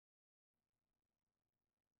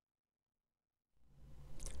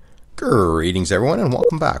Greetings everyone and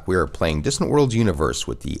welcome back. We are playing Distant Worlds Universe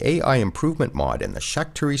with the AI improvement mod and the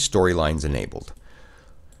Shakturi Story Lines enabled.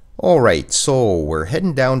 Alright, so we're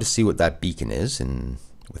heading down to see what that beacon is, and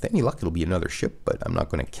with any luck it'll be another ship, but I'm not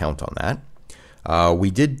going to count on that. We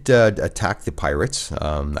did attack the pirates.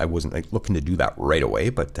 I wasn't looking to do that right away,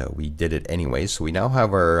 but we did it anyway. So we now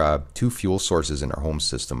have our two fuel sources in our home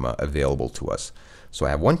system available to us. So I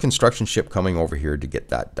have one construction ship coming over here to get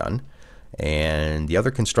that done. And the other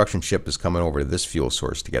construction ship is coming over to this fuel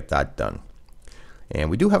source to get that done. And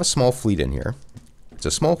we do have a small fleet in here. It's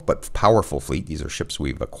a small but powerful fleet. These are ships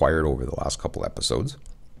we've acquired over the last couple episodes.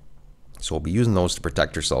 So we'll be using those to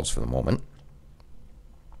protect ourselves for the moment.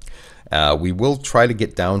 We will try to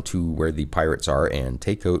get down to where the pirates are and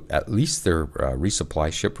take out at least their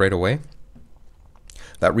resupply ship right away.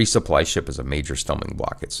 That resupply ship is a major stumbling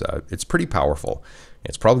block. It's pretty powerful.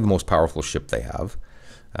 It's probably the most powerful ship they have.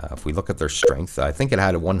 If we look at their strength, I think it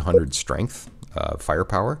had a 100 strength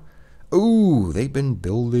firepower. Ooh, they've been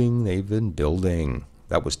building.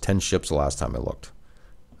 That was 10 ships the last time I looked.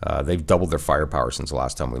 They've doubled their firepower since the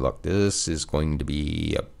last time we looked. This is going to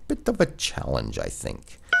be a bit of a challenge, I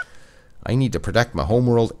think. I need to protect my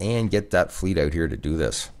homeworld and get that fleet out here to do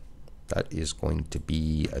this. That is going to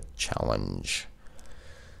be a challenge.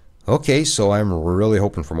 Okay, so I'm really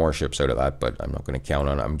hoping for more ships out of that, but I'm not going to count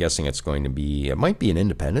on it. I'm guessing it's going to be, it might be an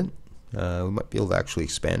independent. We might be able to actually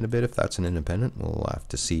expand a bit if that's an independent. We'll have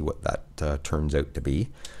to see what that turns out to be.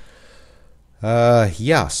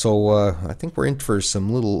 Yeah, so I think we're in for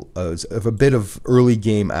some little, of a bit of early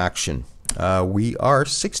game action. We are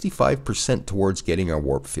 65% towards getting our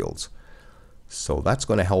warp fields. So that's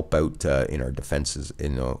going to help out in our defenses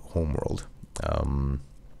in the homeworld.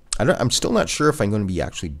 I'm still not sure if I'm going to be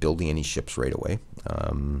actually building any ships right away.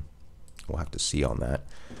 We'll have to see on that.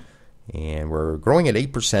 And we're growing at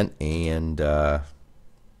 8%, and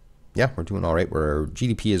yeah, we're doing all right. Our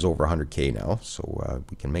GDP is over 100k now, so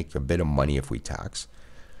we can make a bit of money if we tax.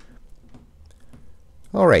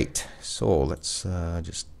 All right, so let's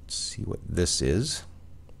just see what this is.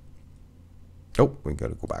 Oh, we got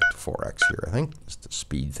to go back to 4x here, I think, just to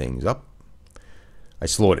speed things up. I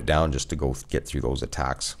slowed it down just to go get through those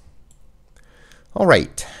attacks. All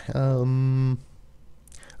right. I've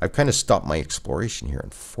kind of stopped my exploration here,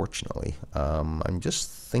 unfortunately. I'm just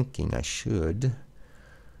thinking I should...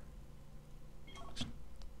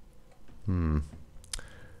 Oh,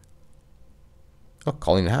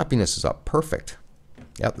 Calling to Happiness is up. Perfect.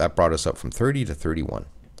 Yep, that brought us up from 30 to 31.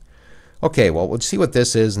 Okay, well, we'll see what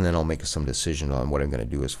this is, and then I'll make some decision on what I'm going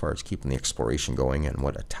to do as far as keeping the exploration going and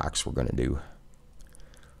what attacks we're going to do.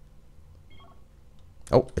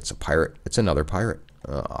 Oh, it's a pirate. It's another pirate.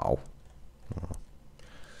 Oh.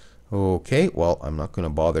 Okay, well, I'm not going to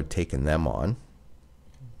bother taking them on.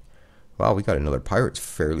 Wow, we got another pirate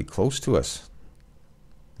fairly close to us.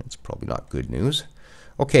 That's probably not good news.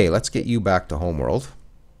 Okay, let's get you back to homeworld.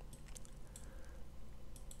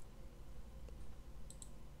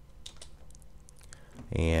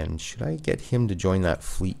 And should I get him to join that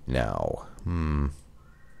fleet now? Uh-oh.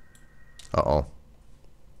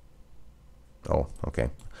 Oh, okay.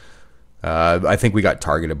 I think we got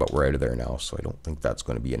targeted, but we're out of there now, so I don't think that's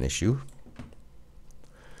going to be an issue.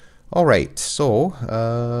 All right, so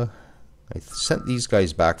I sent these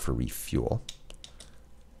guys back for refuel.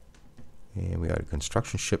 And we got a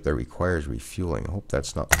construction ship that requires refueling. I hope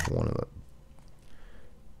that's not one of the...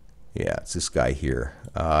 Yeah, it's this guy here.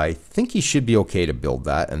 I think he should be okay to build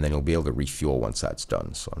that, and then he'll be able to refuel once that's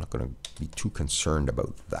done, so I'm not going to be too concerned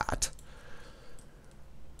about that.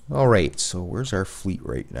 Alright, so where's our fleet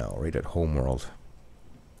right now? Right at homeworld.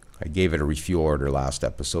 I gave it a refuel order last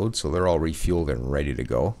episode, so they're all refueled and ready to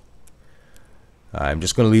go. I'm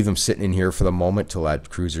just going to leave them sitting in here for the moment till that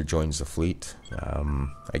cruiser joins the fleet.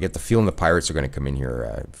 I get the feeling the pirates are going to come in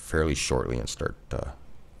here fairly shortly and start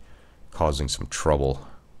causing some trouble.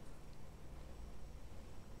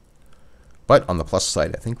 But on the plus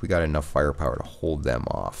side, I think we got enough firepower to hold them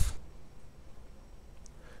off.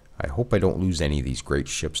 I hope I don't lose any of these great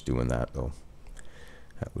ships doing that, though.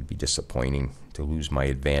 That would be disappointing to lose my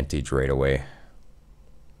advantage right away.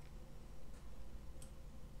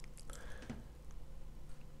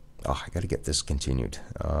 Oh, I got to get this continued.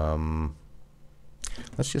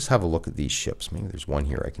 Let's just have a look at these ships. Maybe there's one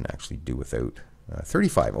here I can actually do without.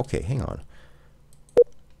 35. Okay, hang on.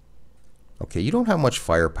 Okay, you don't have much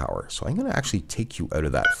firepower, so I'm going to actually take you out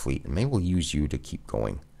of that fleet, and maybe we'll use you to keep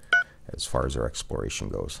going as far as our exploration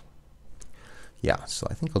goes. Yeah, so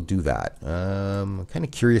I think I'll do that. I'm kind of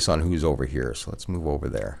curious on who's over here, so let's move over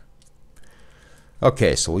there.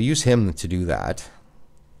 Okay, so we'll use him to do that.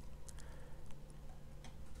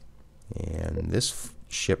 And this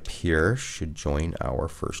ship here should join our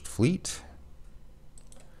first fleet.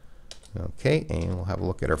 Okay, and we'll have a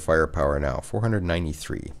look at our firepower now.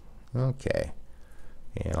 493. Okay.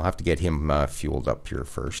 And I'll have to get him fueled up here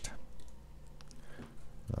first.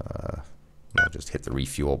 I'll just hit the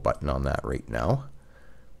refuel button on that right now.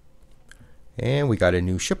 And we got a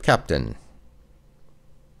new ship captain.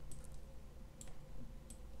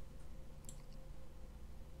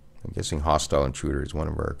 I'm guessing hostile intruder is one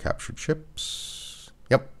of our captured ships.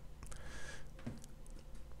 Yep.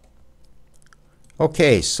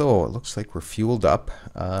 Okay, so it looks like we're fueled up.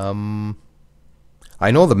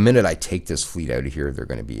 I know the minute I take this fleet out of here, they're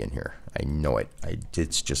going to be in here. I know it.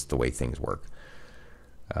 It's just the way things work.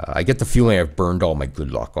 I get the feeling I've burned all my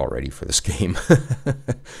good luck already for this game.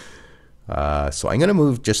 So I'm going to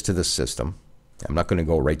move just to the system. I'm not going to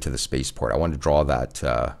go right to the spaceport. I want to draw that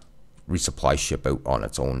resupply ship out on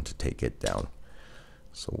its own to take it down.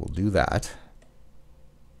 So we'll do that.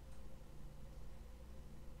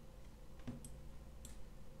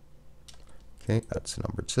 Okay, that's a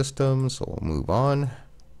numbered system, so we'll move on.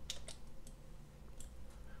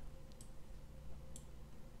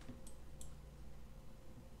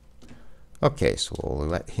 Okay, so we'll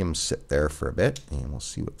let him sit there for a bit, and we'll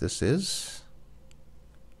see what this is.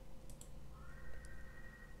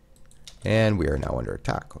 And we are now under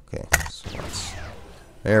attack. Okay, so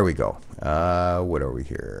there we go. What are we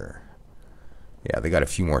here? Yeah, they got a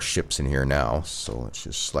few more ships in here now, so let's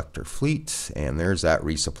just select our fleet, and there's that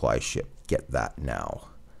resupply ship. Get that now.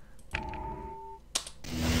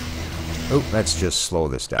 Oh, let's just slow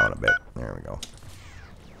this down a bit. There we go.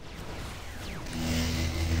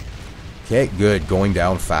 Okay, good. Going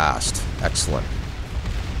down fast. Excellent.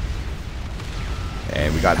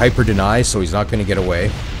 And we got hyper deny, so he's not going to get away.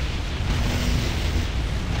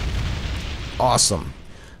 Awesome.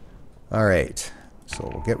 All right. So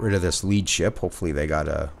we'll get rid of this lead ship. Hopefully they got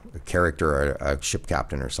a character or a ship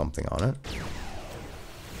captain or something on it.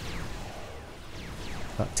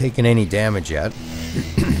 Not taking any damage yet.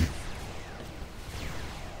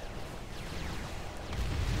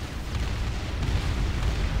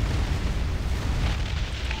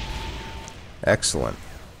 Excellent.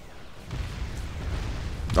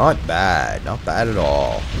 Not bad. Not bad at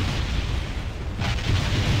all.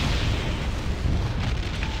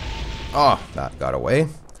 Oh, that got away.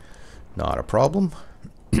 Not a problem.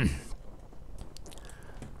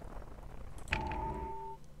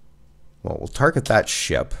 Well, we'll target that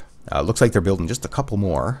ship. Looks like they're building just a couple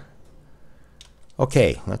more.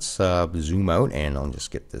 Okay, let's zoom out, and I'll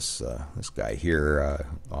just get this this guy here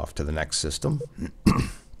off to the next system.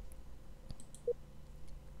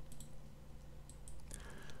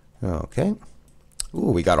 Okay.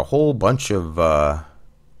 Ooh, we got a whole bunch of... let's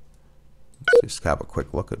just have a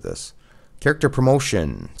quick look at this. Character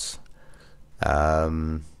promotions.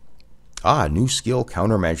 New skill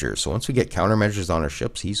countermeasures. So once we get countermeasures on our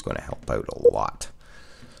ships, he's going to help out a lot.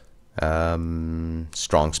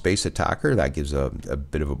 Strong space attacker. That gives a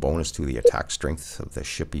bit of a bonus to the attack strength of the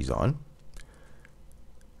ship he's on.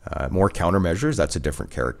 More countermeasures. That's a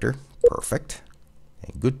different character. Perfect.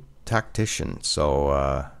 And good tactician.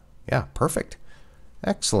 So, yeah, perfect.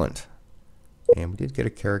 Excellent. And we did get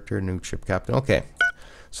a character, new ship captain. Okay.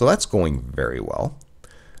 So that's going very well.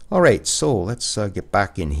 All right, so let's get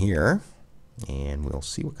back in here, and we'll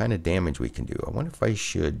see what kind of damage we can do. I wonder if I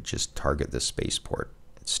should just target this spaceport.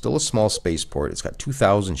 It's still a small spaceport. It's got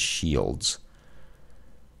 2,000 shields.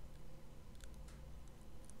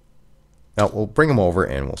 Now, we'll bring them over,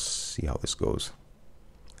 and we'll see how this goes.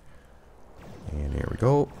 And here we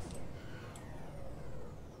go.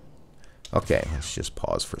 Okay, let's just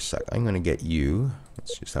pause for a sec. I'm going to get you.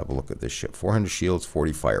 Let's just have a look at this ship. 400 shields,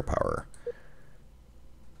 40 firepower.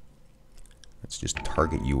 Let's just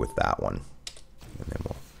target you with that one. And then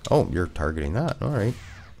we'll... Oh, you're targeting that. All right.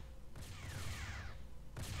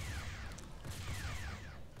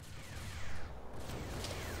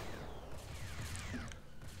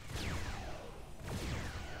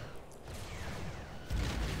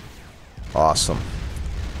 Awesome.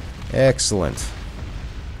 Excellent.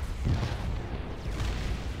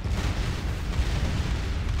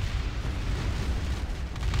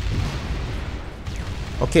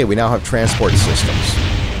 Okay, we now have transport systems,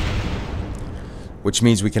 which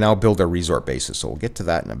means we can now build our resort bases. So we'll get to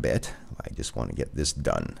that in a bit. I just want to get this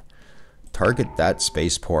done. Target that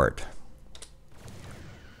spaceport.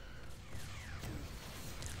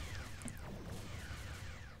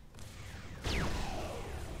 How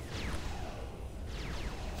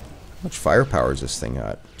much firepower is this thing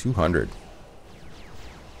at? 200.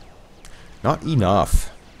 Not enough.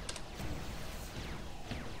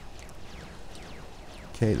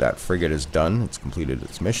 Okay, that frigate is done. It's completed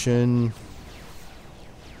its mission.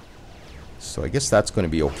 So I guess that's going to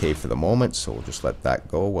be okay for the moment. So we'll just let that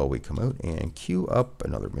go while we come out and queue up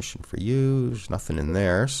another mission for you. There's nothing in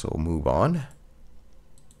there, so we'll move on.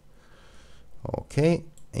 Okay,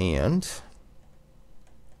 and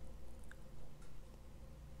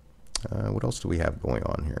what else do we have going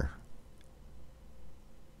on here?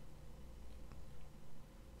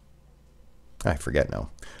 I forget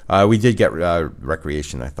now. We did get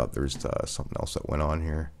recreation. I thought there was something else that went on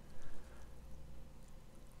here.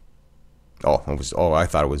 Oh, I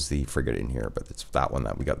thought it was the frigate in here, but it's that one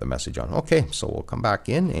that we got the message on. Okay, so we'll come back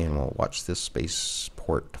in and we'll watch this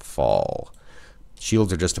spaceport fall.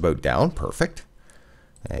 Shields are just about down. Perfect.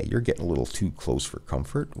 You're getting a little too close for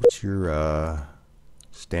comfort. What's your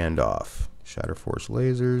standoff? Shatter Force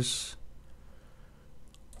lasers.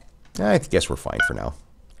 I guess we're fine for now.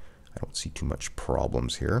 I don't see too much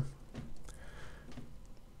problems here.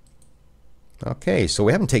 Okay, so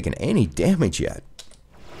we haven't taken any damage yet.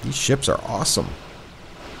 These ships are awesome.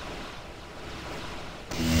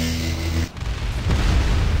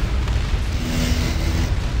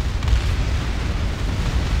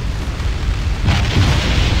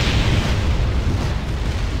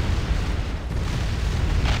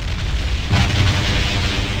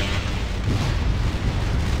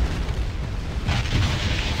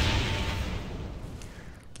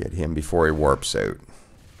 Get him before he warps out.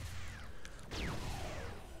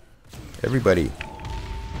 Everybody.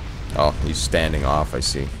 Oh, he's standing off, I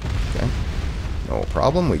see. Okay. No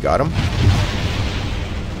problem, we got him.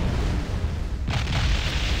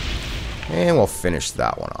 And we'll finish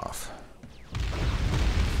that one off.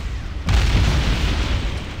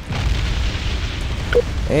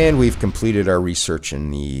 And we've completed our research in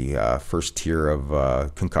the first tier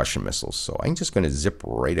of concussion missiles. So I'm just going to zip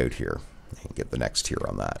right out here and get the next tier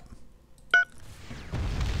on that.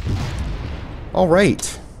 All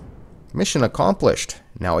right. Mission accomplished.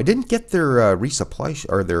 Now, I didn't get their resupply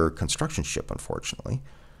or their construction ship, unfortunately.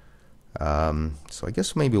 So I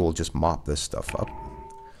guess maybe we'll just mop this stuff up.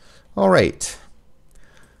 All right.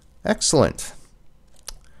 Excellent.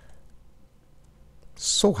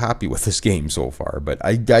 So happy with this game so far, but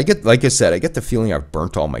I get, like I said, I get the feeling I've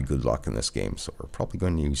burnt all my good luck in this game, so we're probably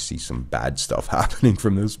going to see some bad stuff happening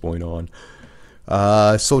from this point on.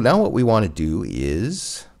 So now what we want to do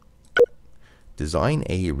is design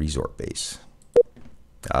a resort base.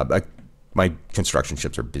 My construction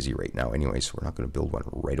ships are busy right now anyway, so we're not going to build one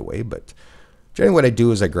right away, but generally what I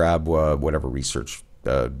do is I grab whatever research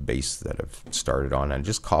base that I've started on and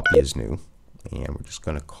just copy as new. And we're just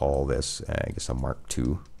going to call this, I guess, a Mark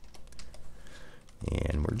II.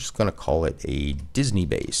 And we're just going to call it a Disney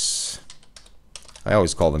base. I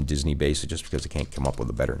always call them Disney base just because I can't come up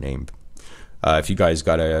with a better name. If you guys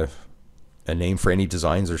got a name for any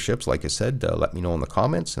designs or ships, like I said, let me know in the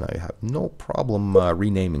comments, and I have no problem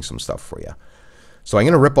renaming some stuff for you. So I'm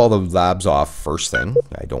going to rip all the labs off first thing.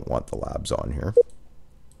 I don't want the labs on here.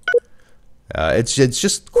 It's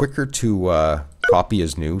just quicker to copy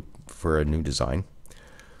as new for a new design.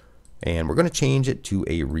 And we're going to change it to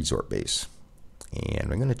a resort base.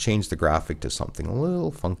 And I'm going to change the graphic to something a little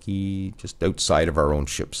funky, just outside of our own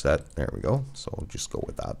ship set. There we go. So we'll just go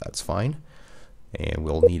with that. That's fine. And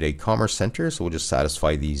we'll need a commerce center, so we'll just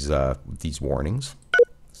satisfy these warnings.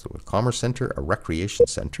 So with commerce center, a recreation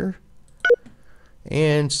center,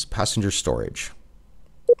 and passenger storage.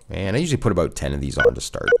 And I usually put about 10 of these on to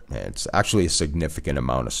start. And it's actually a significant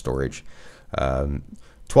amount of storage.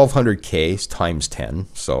 1200K times 10,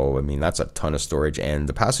 so I mean that's a ton of storage, and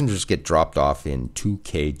the passengers get dropped off in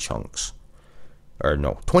 2K chunks. Or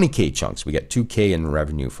no, 20K chunks. We get 2K in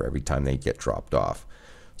revenue for every time they get dropped off.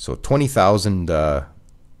 So 20,000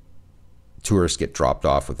 tourists get dropped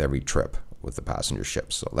off with every trip with the passenger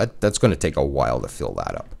ships. So that's going to take a while to fill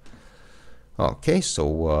that up. Okay,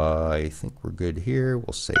 so I think we're good here.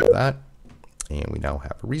 We'll save that. And we now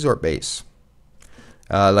have a resort base.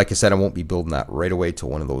 Like I said, I won't be building that right away till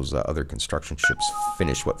one of those other construction ships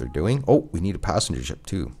finish what they're doing. Oh, we need a passenger ship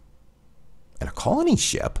too. And a colony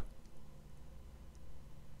ship?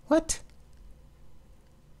 What?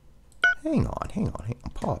 Hang on,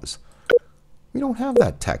 pause. We don't have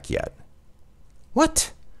that tech yet.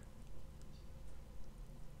 What?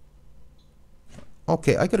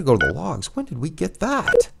 Okay, I gotta go to the logs. When did we get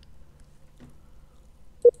that?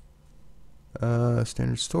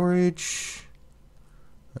 Standard storage.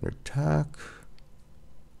 Under attack.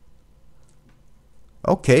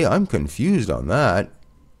 Okay, I'm confused on that.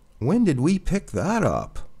 When did we pick that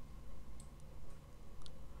up?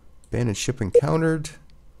 Abandoned ship encountered.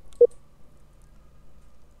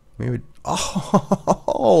 Maybe.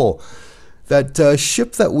 Oh, That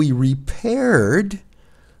ship that we repaired,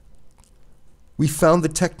 we found the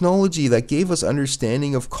technology that gave us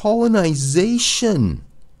understanding of colonization.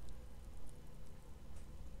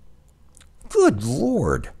 Good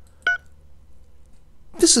Lord.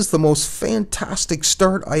 This is the most fantastic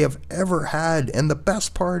start I have ever had, and the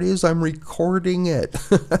best part is I'm recording it.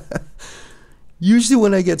 Usually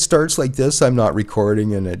when I get starts like this, I'm not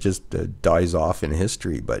recording and it just dies off in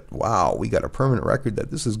history. But wow, we got a permanent record that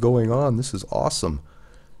this is going on. This is awesome.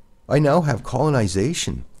 I now have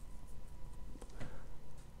colonization.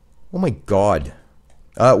 Oh my God.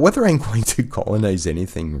 Whether I'm going to colonize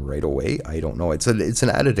anything right away, I don't know. It's an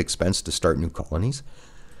added expense to start new colonies.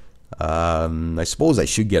 I suppose I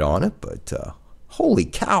should get on it, but holy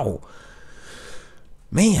cow.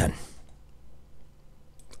 Man.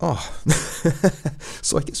 Oh,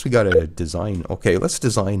 so I guess we got to design. Okay, let's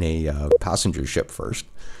design a passenger ship first.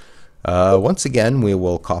 Once again, we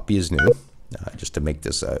will copy as new, just to make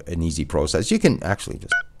this an easy process. You can actually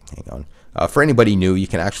just hang on. For anybody new, you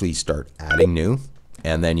can actually start adding new,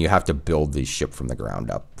 and then you have to build the ship from the ground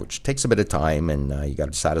up, which takes a bit of time, and you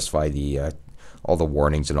got to satisfy the all the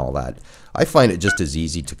warnings and all that. I find it just as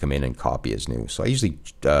easy to come in and copy as new. So I usually,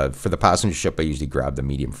 for the passenger ship, I usually grab the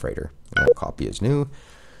medium freighter and I'll copy as new.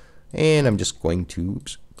 And I'm just going to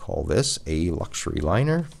call this a luxury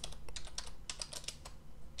liner.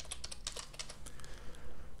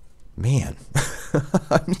 Man,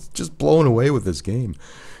 I'm just blown away with this game.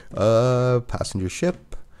 Passenger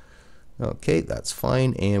ship. Okay, that's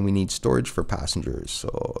fine. And we need storage for passengers.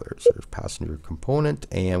 So there's passenger component.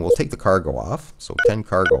 And we'll take the cargo off. So 10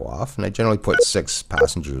 cargo off. And I generally put 6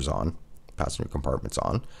 passengers on, passenger compartments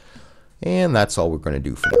on. And that's all we're going to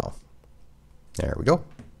do for now. There we go.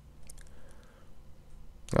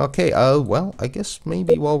 Okay, well, I guess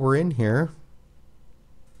maybe while we're in here,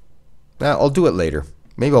 I'll do it later.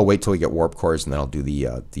 Maybe I'll wait till we get warp cores and then I'll do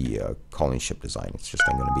the colony ship design. It's just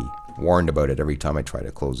I'm going to be warned about it every time I try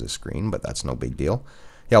to close this screen, but that's no big deal.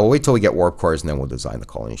 Yeah, we'll wait till we get warp cores and then we'll design the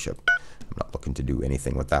colony ship. I'm not looking to do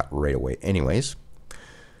anything with that right away anyways.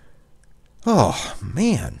 Oh,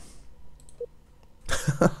 man.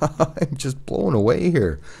 I'm just blown away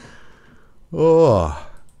here. Oh.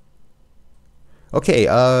 Okay,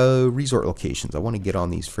 resort locations. I want to get on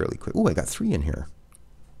these fairly quick. Oh, I got 3 in here.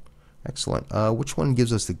 Excellent. Which one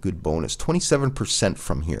gives us the good bonus? 27%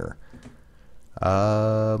 from here.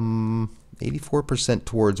 84%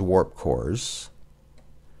 towards warp cores.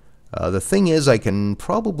 The thing is, I can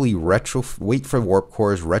probably wait for warp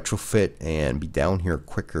cores, retrofit, and be down here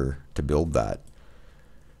quicker to build that.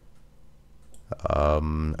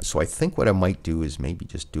 So I think what I might do is maybe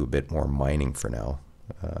just do a bit more mining for now.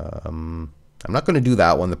 I'm not going to do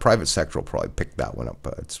that one. The private sector will probably pick that one up.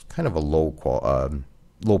 It's kind of a low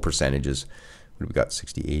percentages. What have we got?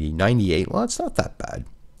 60, 80, 98. Well, it's not that bad.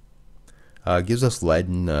 Gives us lead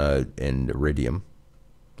and iridium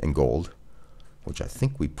and gold, which I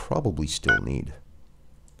think we probably still need.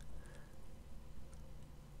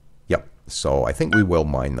 Yep. So I think we will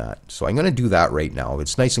mine that. So I'm going to do that right now.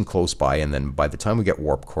 It's nice and close by, and then by the time we get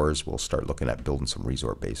warp cores, we'll start looking at building some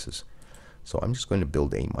resort bases. So I'm just going to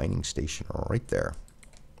build a mining station right there.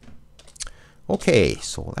 Okay,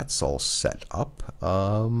 so that's all set up.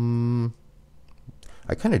 I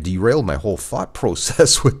kind of derailed my whole thought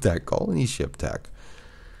process with that colony ship tech.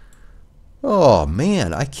 Oh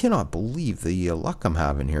man, I cannot believe the luck I'm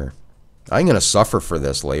having here. I'm going to suffer for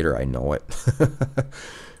this later, I know it.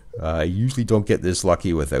 I usually don't get this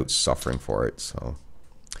lucky without suffering for it. So,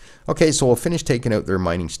 okay, so we'll finish taking out their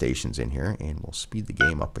mining stations in here, and we'll speed the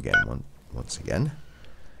game up again once again.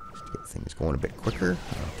 Just to get things going a bit quicker.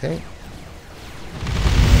 Okay.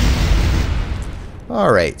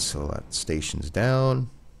 Alright, so that station's down.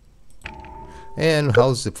 And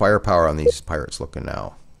how's the firepower on these pirates looking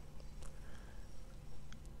now?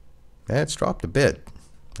 It's dropped a bit.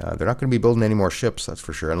 They're not going to be building any more ships, that's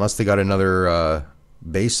for sure, unless they got another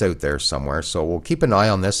base out there somewhere. So we'll keep an eye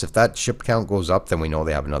on this. If that ship count goes up, then we know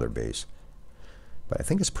they have another base. But I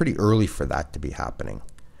think it's pretty early for that to be happening.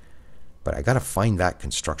 But I got to find that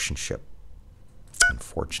construction ship.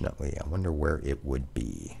 Unfortunately, I wonder where it would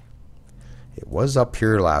be. It was up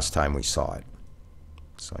here last time we saw it.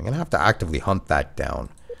 So I'm going to have to actively hunt that down.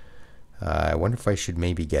 I wonder if I should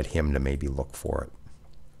maybe get him to maybe look for it.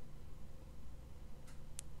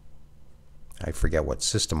 I forget what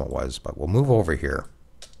system it was, but we'll move over here.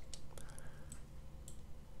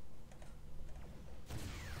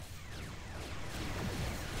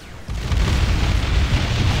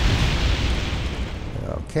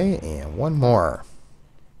 Okay, and one more.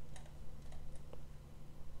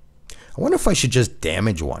 I wonder if I should just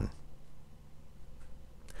damage one.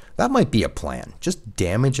 That might be a plan. Just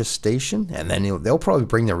damage a station, and then they'll probably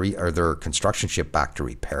bring their construction ship back to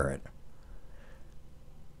repair it.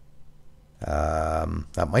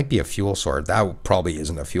 That might be a fuel source. That probably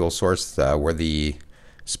isn't a fuel source, where the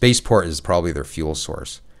spaceport is probably their fuel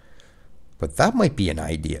source. But that might be an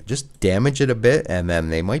idea. Just damage it a bit, and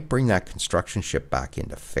then they might bring that construction ship back in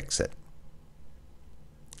to fix it.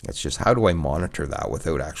 It's just, how do I monitor that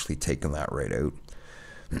without actually taking that right out?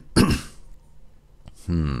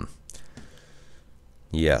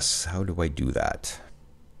 Yes, how do I do that?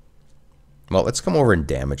 Well, let's come over and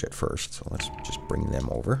damage it first. So let's just bring them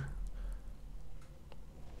over.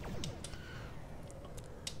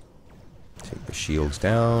 Take the shields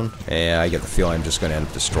down. And I get the feeling I'm just going to end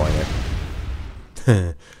up destroying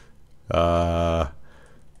it.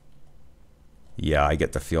 Yeah, I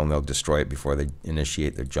get the feeling they'll destroy it before they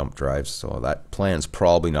initiate their jump drives. So that plan's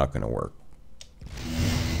probably not going to work.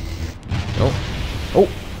 Nope. Oh,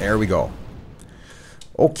 there we go.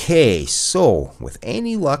 Okay, so with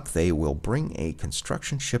any luck, they will bring a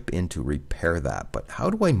construction ship in to repair that. But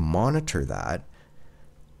how do I monitor that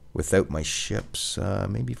without my ships?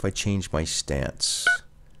 Maybe if I change my stance.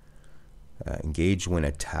 Engage when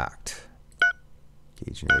attacked.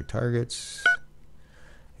 Engage near targets.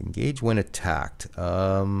 Engage when attacked.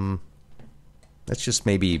 Let's just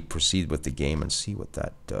maybe proceed with the game and see what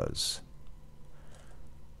that does.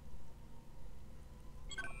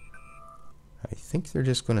 I think they're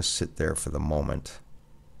just going to sit there for the moment.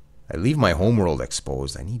 I leave my homeworld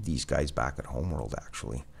exposed. I need these guys back at homeworld,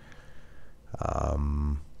 actually.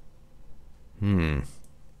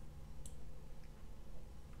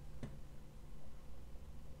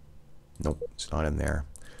 Nope, it's not in there.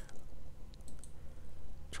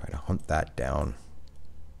 Try to hunt that down.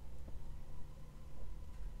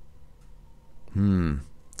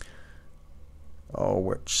 Oh,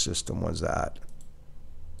 which system was that?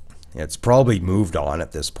 It's probably moved on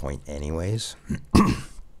at this point anyways.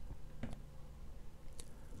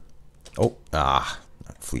 Oh, that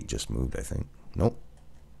fleet just moved, I think. Nope.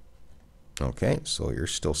 Okay, so you're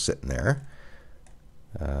still sitting there.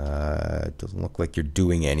 It doesn't look like you're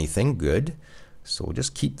doing anything good. So we'll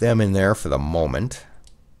just keep them in there for the moment.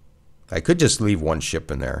 I could just leave one ship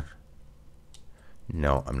in there.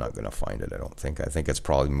 No, I'm not going to find it, I don't think. I think it's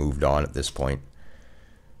probably moved on at this point.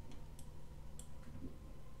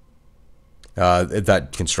 That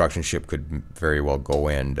construction ship could very well go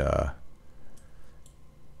and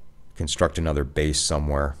construct another base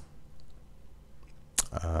somewhere.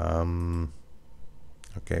 Okay,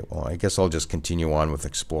 well, I guess I'll just continue on with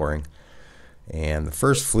exploring. And the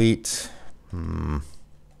first fleet, I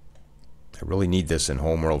really need this in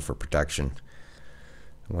homeworld for protection.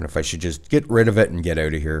 I wonder if I should just get rid of it and get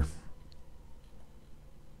out of here.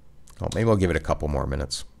 Oh, maybe I'll give it a couple more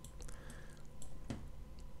minutes.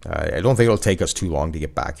 I don't think it'll take us too long to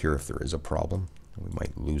get back here if there is a problem. We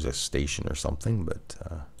might lose a station or something, but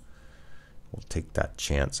we'll take that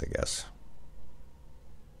chance, I guess.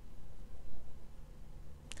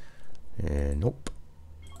 And nope.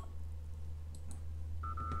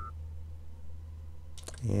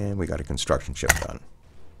 And we got a construction ship done.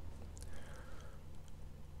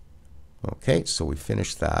 Okay, so we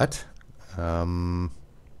finished that.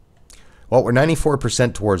 Well, we're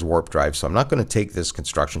 94% towards warp drive, so I'm not going to take this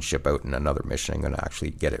construction ship out in another mission. I'm going to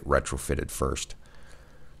actually get it retrofitted first.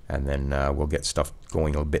 And then we'll get stuff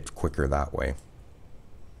going a bit quicker that way.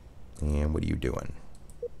 And what are you doing?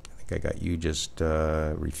 I think I got you just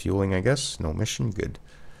refueling, I guess. No mission, good.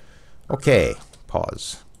 Okay,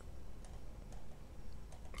 pause.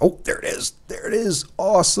 Oh, there it is. There it is.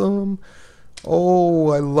 Awesome.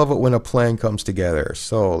 Oh, I love it when a plan comes together.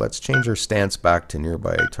 So let's change our stance back to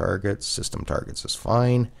nearby targets. System targets is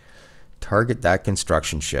fine. Target that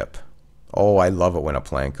construction ship. Oh, I love it when a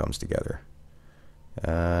plan comes together.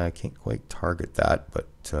 I can't quite target that, but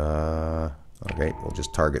okay, we'll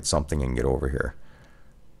just target something and get over here.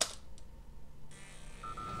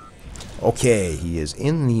 Okay, he is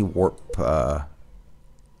in the warp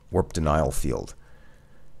denial field.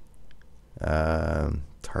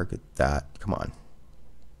 Target that. Come on.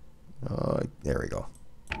 There we go.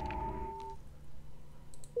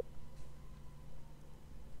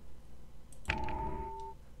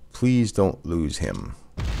 Please don't lose him.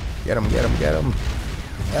 Get him, get him, get him.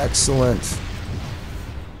 Excellent.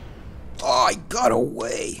 Oh, I got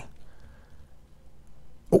away.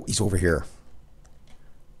 Oh, he's over here.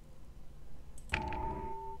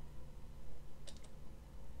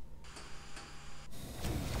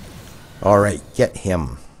 All right, get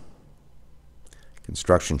him.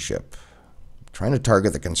 Construction ship. I'm trying to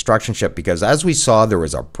target the construction ship because as we saw, there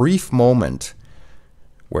was a brief moment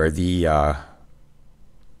where the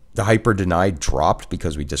the hyper deny dropped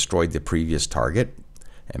because we destroyed the previous target.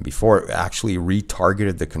 And before it actually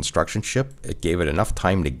retargeted the construction ship, it gave it enough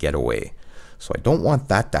time to get away. So I don't want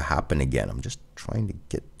that to happen again. I'm just trying to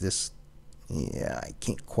get this. Yeah, I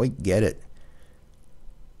can't quite get it.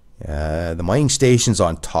 The mining station's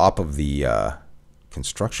on top of the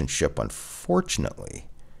construction ship, unfortunately.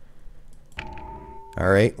 All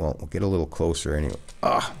right, well, we'll get a little closer anyway.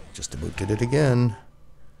 Ah, just about did it again.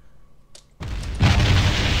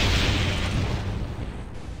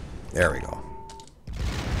 There we go.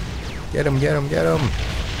 Get him, get him, get him.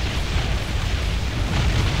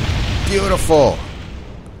 Beautiful.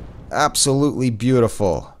 Absolutely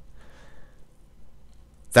beautiful.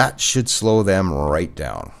 That should slow them right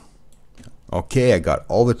down. Okay, I got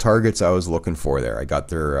all the targets I was looking for there. I got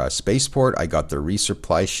their spaceport, I got their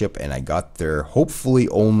resupply ship, and I got their hopefully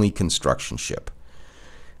only construction ship.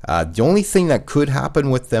 The only thing that could happen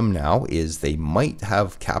with them now is they might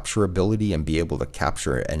have capturability and be able to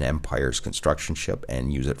capture an Empire's construction ship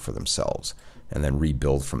and use it for themselves and then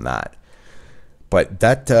rebuild from that. But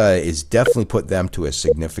that is definitely put them to a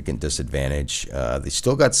significant disadvantage. They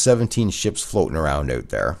still got 17 ships floating around out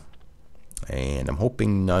there. And I'm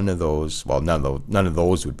hoping none of those, well, none of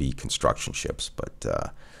those would be construction ships. But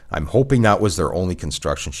I'm hoping that was their only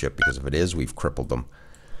construction ship, because if it is, we've crippled them.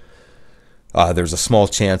 There's a small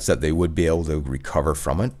chance that they would be able to recover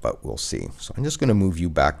from it, but we'll see. So I'm just going to move you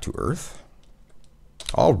back to Earth.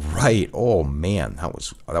 All right. Oh, man, that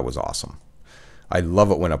was awesome. I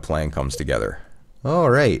love it when a plan comes together. All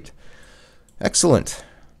right. Excellent.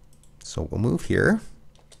 So we'll move here.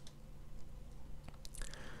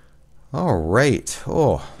 All right.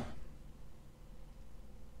 Oh.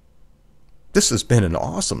 This has been an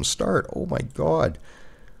awesome start. Oh, my God.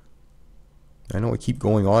 I know I keep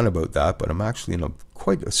going on about that, but I'm actually in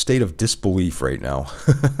quite a state of disbelief right now.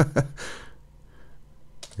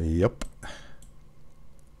 Yep.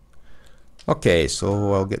 Okay,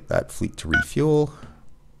 so I'll get that fleet to refuel.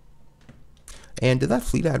 And did that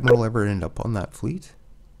fleet admiral ever end up on that fleet?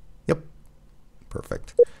 Yep.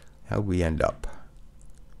 Perfect. How'd we end up?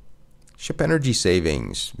 Ship energy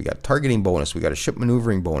savings. We got targeting bonus. We got a ship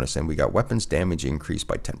maneuvering bonus. And we got weapons damage increased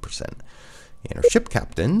by 10%. And our ship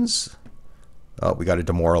captains... Oh, we got a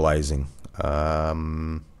demoralizing.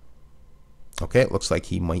 Okay, it looks like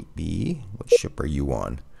he might be... What ship are you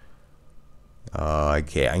on?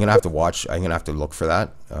 Okay, I'm gonna have to watch. I'm gonna have to look for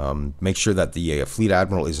that. Make sure that the fleet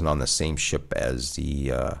admiral isn't on the same ship as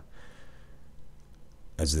the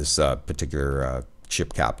this particular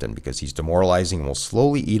ship captain, because he's demoralizing and will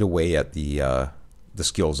slowly eat away at the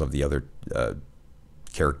skills of the other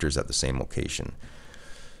characters at the same location.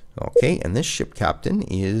 Okay, and this ship captain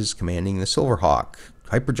is commanding the Silverhawk.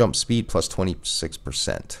 Hyperjump speed plus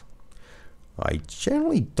 26%. I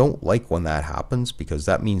generally don't like when that happens, because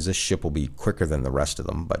that means this ship will be quicker than the rest of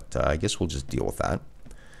them, but I guess we'll just deal with that.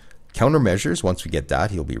 Countermeasures, once we get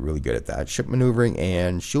that, he'll be really good at that. Ship maneuvering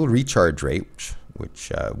and shield recharge rate,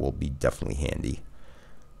 which will be definitely handy.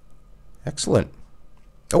 Excellent.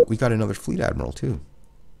 Oh, we got another fleet admiral too.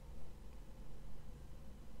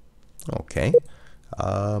 Okay.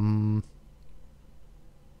 I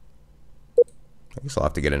guess I'll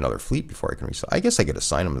have to get another fleet before I can I guess I could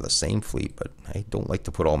assign them to the same fleet, but I don't like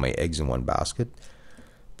to put all my eggs in one basket.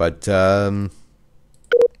 But I'll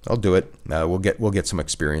do it. We'll get some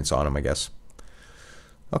experience on them, I guess.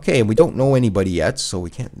 Okay, and we don't know anybody yet, so we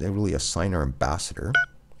can't really assign our ambassador.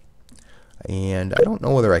 And I don't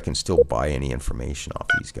know whether I can still buy any information off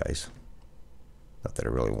these guys. Not that I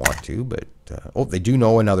really want to, but oh, they do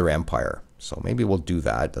know another empire. So maybe we'll do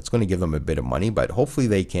that. That's going to give them a bit of money, but hopefully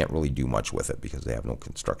they can't really do much with it because they have no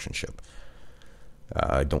construction ship.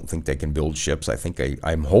 I don't think they can build ships. I think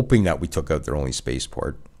I'm hoping that we took out their only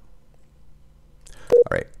spaceport. All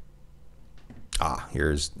right.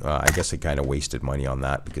 Here's, I guess I kind of wasted money on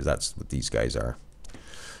that because that's what these guys are.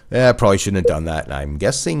 Yeah, I probably shouldn't have done that. And I'm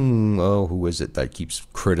guessing, oh, who is it that keeps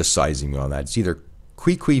criticizing me on that? It's either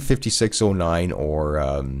Queequee5609 or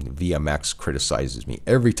VMX criticizes me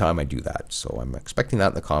every time I do that. So I'm expecting that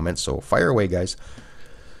in the comments. So fire away, guys.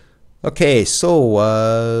 Okay,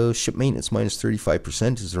 so ship maintenance minus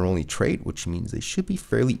 35% is their only trait, which means they should be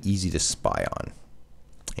fairly easy to spy on.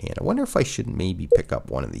 And I wonder if I should maybe pick up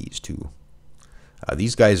one of these too.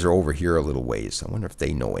 These guys are over here a little ways. I wonder if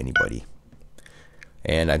they know anybody.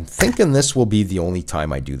 And I'm thinking this will be the only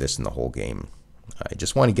time I do this in the whole game. I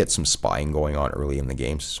just want to get some spying going on early in the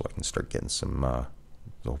game so I can start getting some,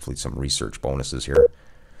 hopefully some research bonuses here.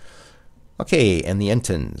 Okay, and the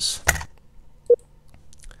Entons.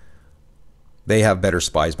 They have better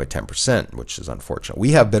spies by 10%, which is unfortunate.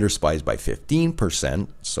 We have better spies by 15%,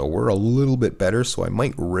 so we're a little bit better, so I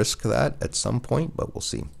might risk that at some point, but we'll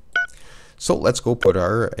see. So let's go put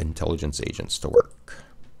our intelligence agents to work.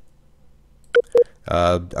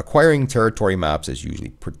 Acquiring territory maps is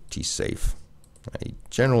usually pretty safe. I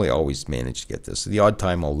generally always manage to get this. The odd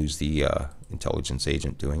time I'll lose the intelligence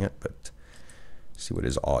agent doing it, but see what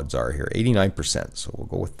his odds are here. 89%, so we'll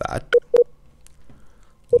go with that.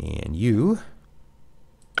 And you...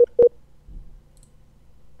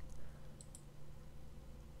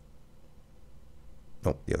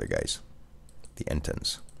 Nope, the other guys. The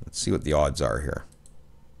Entons. Let's see what the odds are here.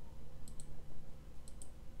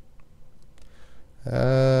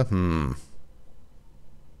 That's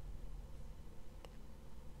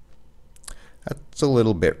a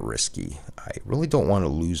little bit risky. I really don't want to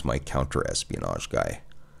lose my counter-espionage guy.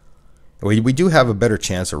 We do have a better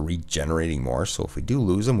chance of regenerating more, so if we do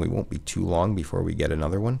lose him, we won't be too long before we get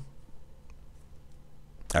another one.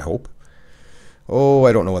 I hope. Oh,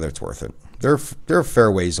 I don't know whether it's worth it. They're a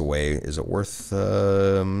fair ways away. Is it worth...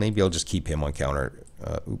 maybe I'll just keep him on counter...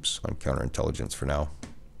 on counterintelligence for now.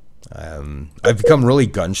 I've become really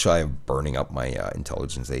gun-shy of burning up my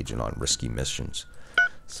intelligence agent on risky missions.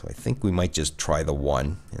 So I think we might just try the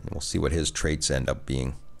one, and we'll see what his traits end up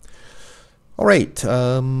being. All right,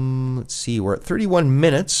 let's see. We're at 31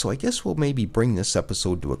 minutes, so I guess we'll maybe bring this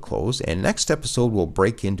episode to a close. And next episode, we'll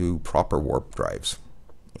break into proper warp drives.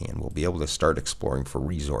 And we'll be able to start exploring for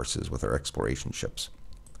resources with our exploration ships.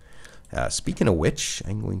 Speaking of which,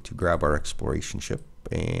 I'm going to grab our exploration ship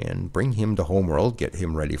and bring him to homeworld, get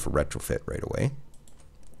him ready for retrofit right away.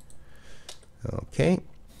 Okay,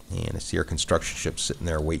 and I see our construction ship sitting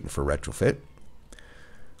there waiting for retrofit.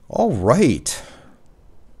 All right.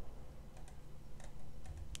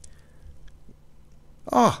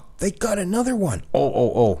 Ah, they got another one.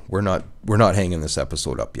 Oh, we're not hanging this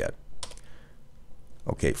episode up yet.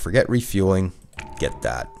 Okay, forget refueling. Get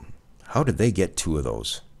that. How did they get 2 of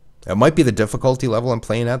those? It might be the difficulty level I'm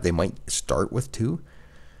playing at. They might start with 2.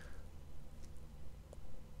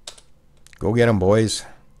 Go get them, boys.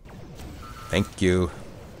 Thank you.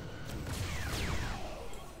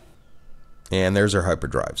 And there's our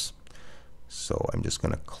hyperdrives. So I'm just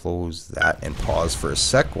going to close that and pause for a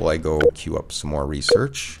sec while I go queue up some more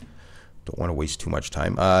research. Don't want to waste too much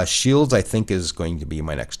time. Shields, I think, is going to be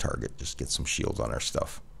my next target. Just get some shields on our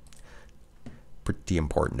stuff. Pretty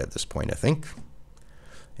important at this point, I think.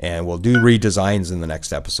 And we'll do redesigns in the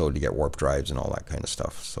next episode to get warp drives and all that kind of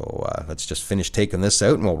stuff. So let's just finish taking this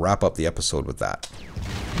out and we'll wrap up the episode with that.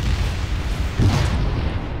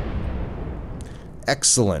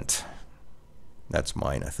 Excellent. That's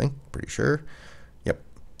mine, I think. Pretty sure. Yep.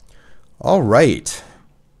 All right.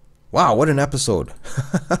 Wow, what an episode.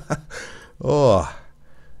 Oh.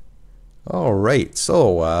 All right,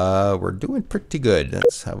 so we're doing pretty good.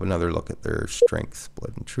 Let's have another look at their strength.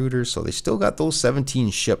 Blood intruders. So they still got those 17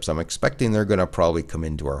 ships. I'm expecting they're going to probably come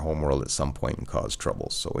into our homeworld at some point and cause trouble.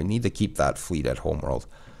 So we need to keep that fleet at homeworld.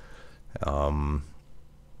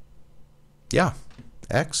 Yeah,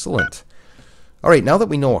 excellent. All right, now that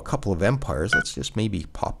we know a couple of empires, let's just maybe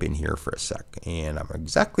pop in here for a sec. And I'm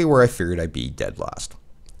exactly where I figured I'd be, dead last.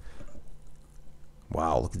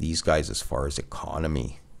 Wow, look at these guys as far as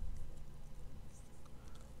economy.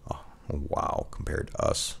 Oh, wow, compared to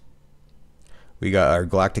us. We got our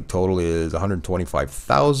galactic total is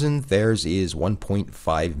 125,000. Theirs is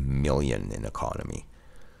 1.5 million in economy.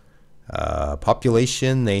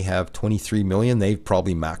 Population, they have 23 million. They've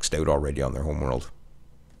probably maxed out already on their homeworld.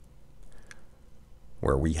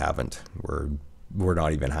 Where we haven't. We're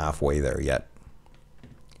not even halfway there yet.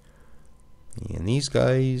 And these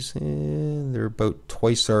guys, they're about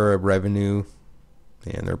twice our revenue.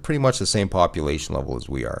 And they're pretty much the same population level as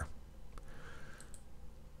we are.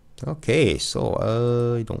 Okay, so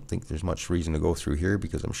I don't think there's much reason to go through here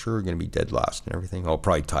because I'm sure we're going to be dead last and everything. Oh,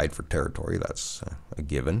 probably tied for territory. That's a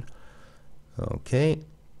given. Okay.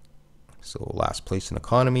 So last place in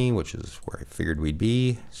economy, which is where I figured we'd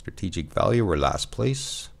be. Strategic value, we're last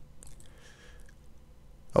place.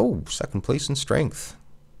 Oh, second place in strength.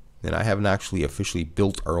 And I haven't actually officially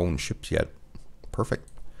built our own ships yet. Perfect.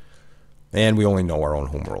 And we only know our own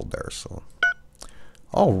homeworld there, so.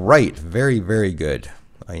 All right, very, very good.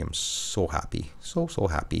 I am so happy. So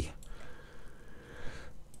happy.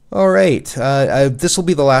 All right, this will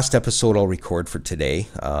be the last episode I'll record for today.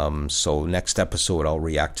 So next episode I'll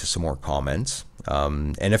react to some more comments.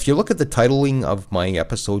 And if you look at the titling of my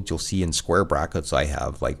episodes, you'll see in square brackets I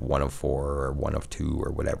have like 1 of 4 or 1 of 2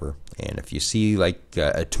 or whatever. And if you see like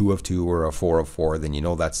a 2 of 2 or a 4 of 4, then you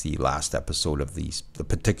know that's the last episode of the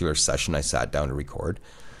particular session I sat down to record.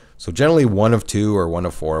 So generally 1 of 2 or 1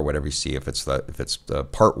 of 4, whatever you see. If it's the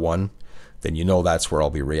part 1, then you know that's where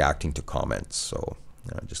I'll be reacting to comments. So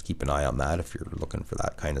just keep an eye on that if you're looking for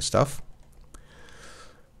that kind of stuff.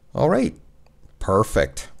 All right,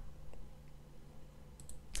 perfect.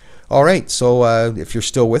 All right, so if you're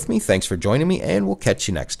still with me, thanks for joining me, and we'll catch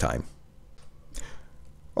you next time.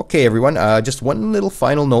 Okay, everyone, just one little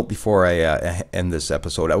final note before I end this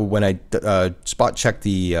episode. When I spot checked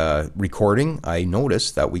the recording, I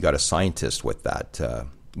noticed that we got a scientist with that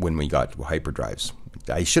when we got hyperdrives.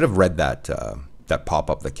 I should have read that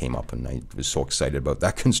pop-up that came up, and I was so excited about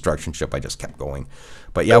that construction ship, I just kept going.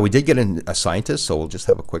 But yeah, we did get a scientist, so we'll just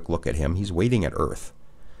have a quick look at him. He's waiting at Earth.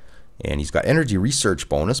 And he's got energy research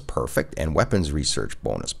bonus, perfect, and weapons research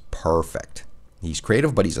bonus, perfect. He's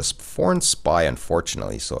creative, but he's a foreign spy,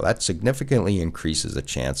 unfortunately, so that significantly increases the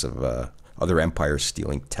chance of other empires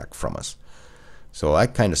stealing tech from us. So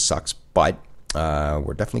that kind of sucks, but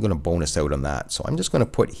we're definitely going to bonus out on that. So I'm just going to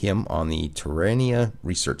put him on the Terrania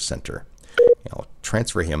Research Center. I'll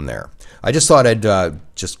transfer him there. I just thought I'd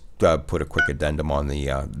just put a quick addendum on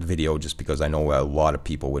the video, just because I know a lot of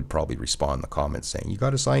people would probably respond in the comments saying, you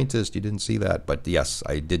got a scientist, you didn't see that. But yes,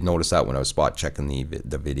 I did notice that when I was spot checking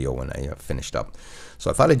the video when I finished up.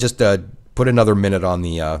 So I thought I'd just put another minute on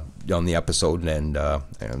the episode and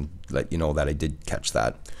let you know that I did catch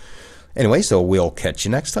that. Anyway, so we'll catch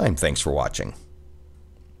you next time. Thanks for watching.